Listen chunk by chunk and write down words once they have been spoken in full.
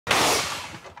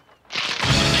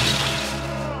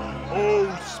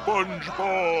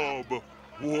SpongeBob.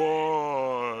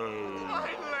 Why?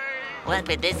 What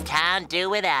would this town do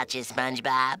without you,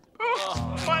 SpongeBob?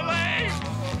 Oh, my leg!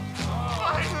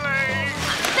 My leg!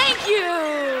 Thank you!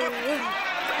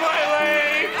 My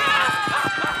leg!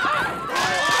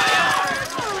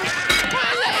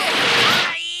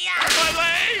 My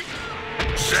leg!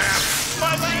 Zap!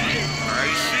 My leg! I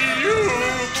see you!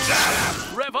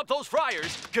 Zap! Rev up those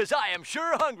fryers, because I am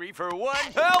sure hungry for one.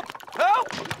 Help! Help!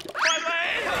 My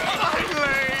leg! My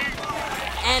leg!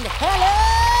 And hello,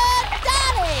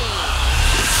 Dolly!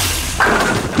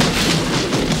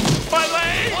 My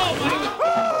leg! Oh,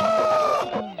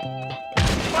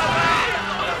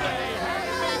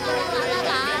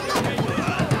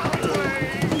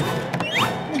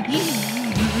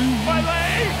 my leg! My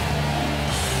leg!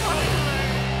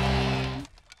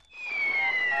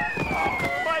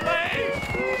 My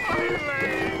leg!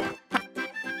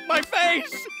 My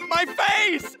face! My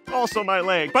face! Also my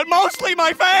leg, but mostly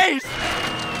my face!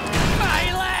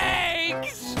 My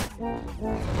legs!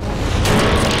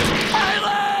 My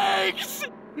legs!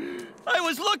 I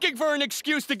was looking for an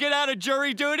excuse to get out of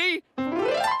jury duty.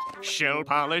 Shell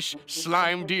polish,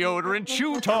 slime deodorant,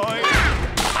 chew toy.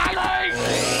 My legs!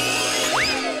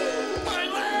 My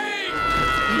legs!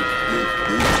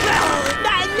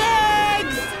 My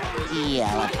legs!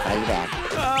 Yeah, let's play that.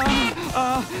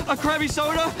 A Krabby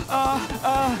soda? A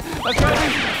Krabby...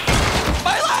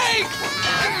 My leg!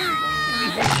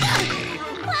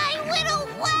 My little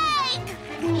leg!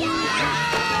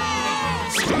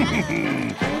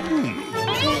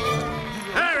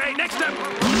 All right, next up.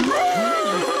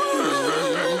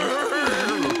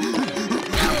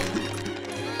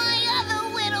 My other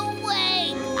little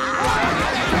leg! My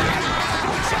leg!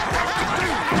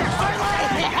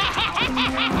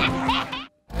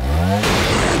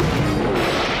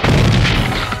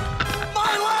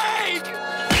 My leg!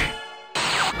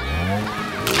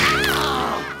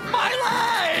 My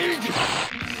leg! My leg!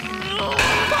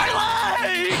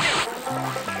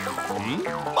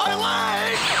 My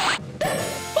leg!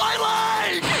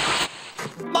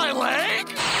 My leg! My leg!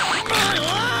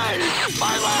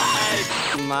 My leg!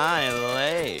 My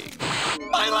leg!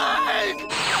 My leg!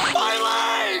 My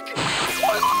leg!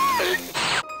 My leg!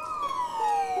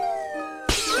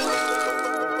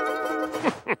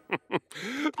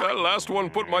 That last one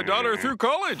put my daughter through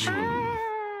college.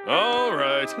 All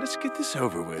right, let's get this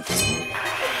over with.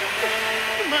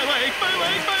 My leg, my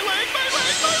leg, my leg, my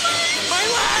leg, my leg, my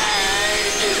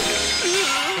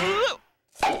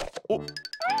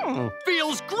leg!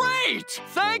 Feels great!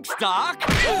 Thanks, Doc!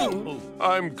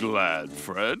 I'm glad,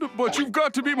 Fred, but you've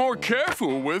got to be more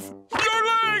careful with your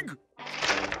leg!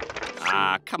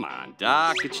 Ah, come on,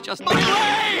 Doc. It's just my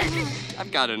leg!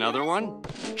 I've got another one.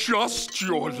 Just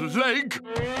your leg?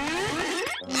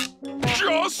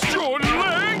 Just your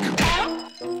leg?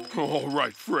 All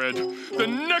right, Fred. The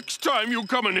next time you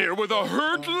come in here with a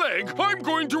hurt leg, I'm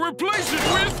going to replace it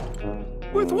with...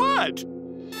 With what?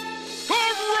 A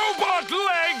robot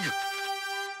leg!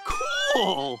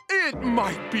 Cool! It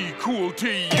might be cool to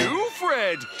you,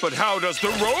 Fred, but how does the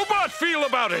robot feel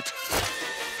about it?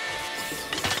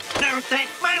 Don't take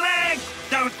my leg!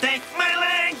 Don't take my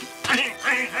leg!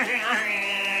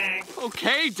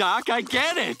 Okay, Doc, I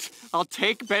get it. I'll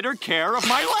take better care of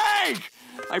my leg.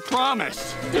 I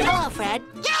promise. Hello, Fred.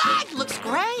 Your leg looks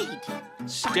great.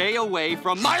 Stay away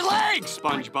from my leg,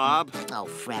 SpongeBob. Oh,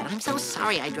 Fred, I'm so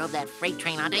sorry I drove that freight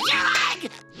train onto your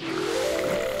leg.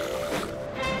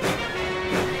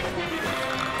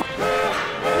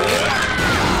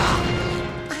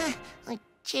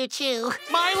 Choo-choo.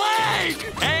 My leg!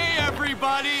 Hey,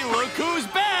 everybody, look who's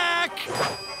back!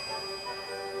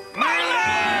 My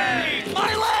leg!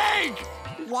 My leg!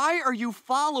 Why are you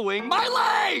following my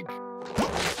leg?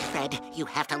 Fred, you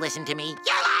have to listen to me. Your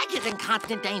leg is in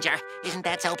constant danger. Isn't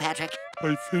that so, Patrick?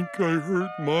 I think I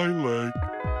hurt my leg.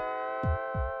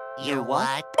 Your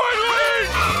what? My leg!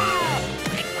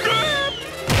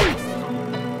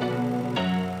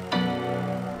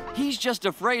 He's just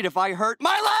afraid if I hurt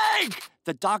my leg,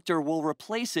 the doctor will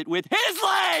replace it with his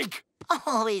leg!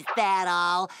 Oh, is that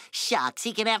all? Shucks,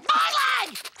 he can have my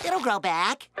leg! It'll grow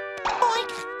back.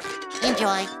 Boink.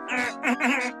 Enjoy.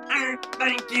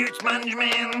 Thank you,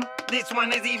 SpongeMan. This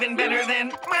one is even better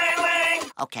than my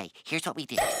leg. Okay, here's what we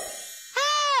do.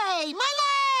 Hey, my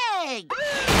leg!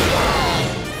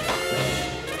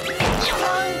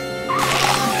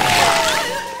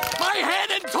 My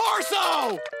head and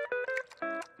torso!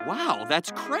 Wow,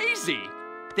 that's crazy.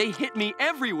 They hit me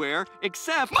everywhere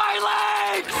except my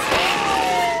legs!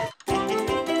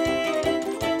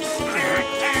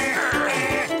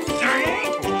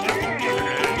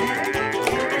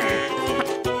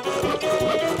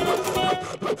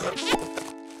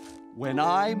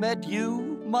 I met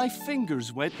you, my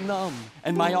fingers went numb,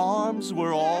 and my arms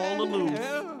were all aloof.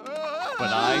 But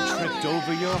I tripped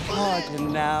over your heart,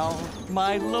 and now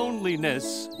my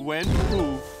loneliness went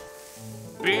poof.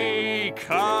 Because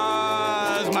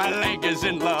my leg is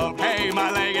in love, hey,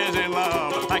 my leg is in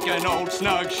love. Like an old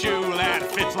snug shoe that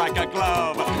fits like a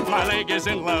glove. My leg is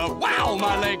in love, wow,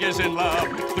 my leg is in love.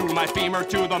 Through my femur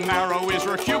to the marrow is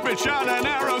where Cupid shot an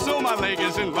arrow. So my leg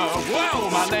is in love, wow,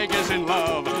 my leg is in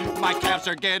love. My calves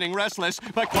are getting restless,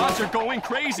 my quads are going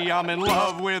crazy. I'm in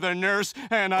love with a nurse,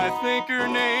 and I think her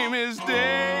name is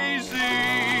Daisy.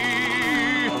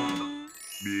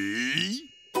 Me?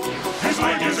 His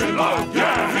leg is in love,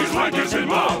 yeah, his leg is in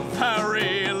love. I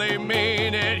really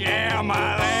mean it, yeah,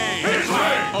 my leg. His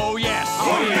leg! Oh, yes.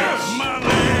 Oh, yes! My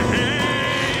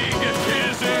leg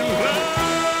is in love.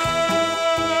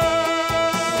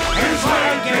 His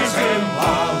leg is in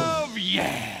love.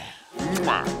 Yeah.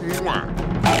 Mwah, mwah.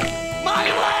 My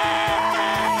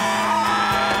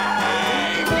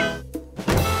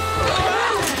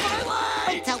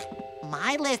leg! So,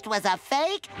 my list was a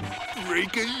fake?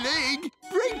 Break a leg,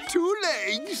 break two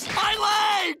legs. My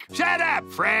leg! Shut up,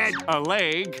 Fred. A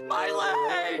leg. My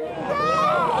leg!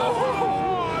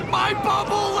 My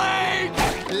bubble leg!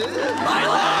 My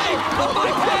leg!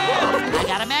 My pants! I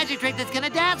got a magic trick that's gonna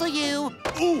dazzle you.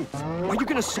 Ooh! Are you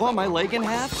gonna saw my leg in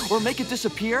half? Or make it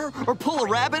disappear? Or pull a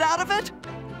rabbit out of it?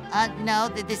 No,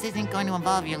 this isn't going to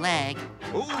involve your leg.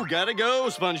 Ooh, gotta go,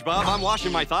 SpongeBob. I'm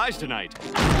washing my thighs tonight.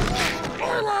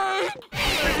 My leg!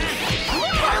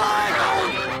 My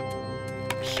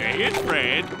leg! Say it,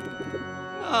 Fred.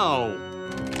 Oh.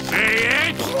 Say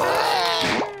it.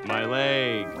 My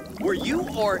leg. Were you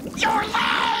or your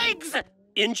legs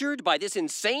injured by this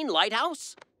insane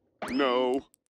lighthouse? No.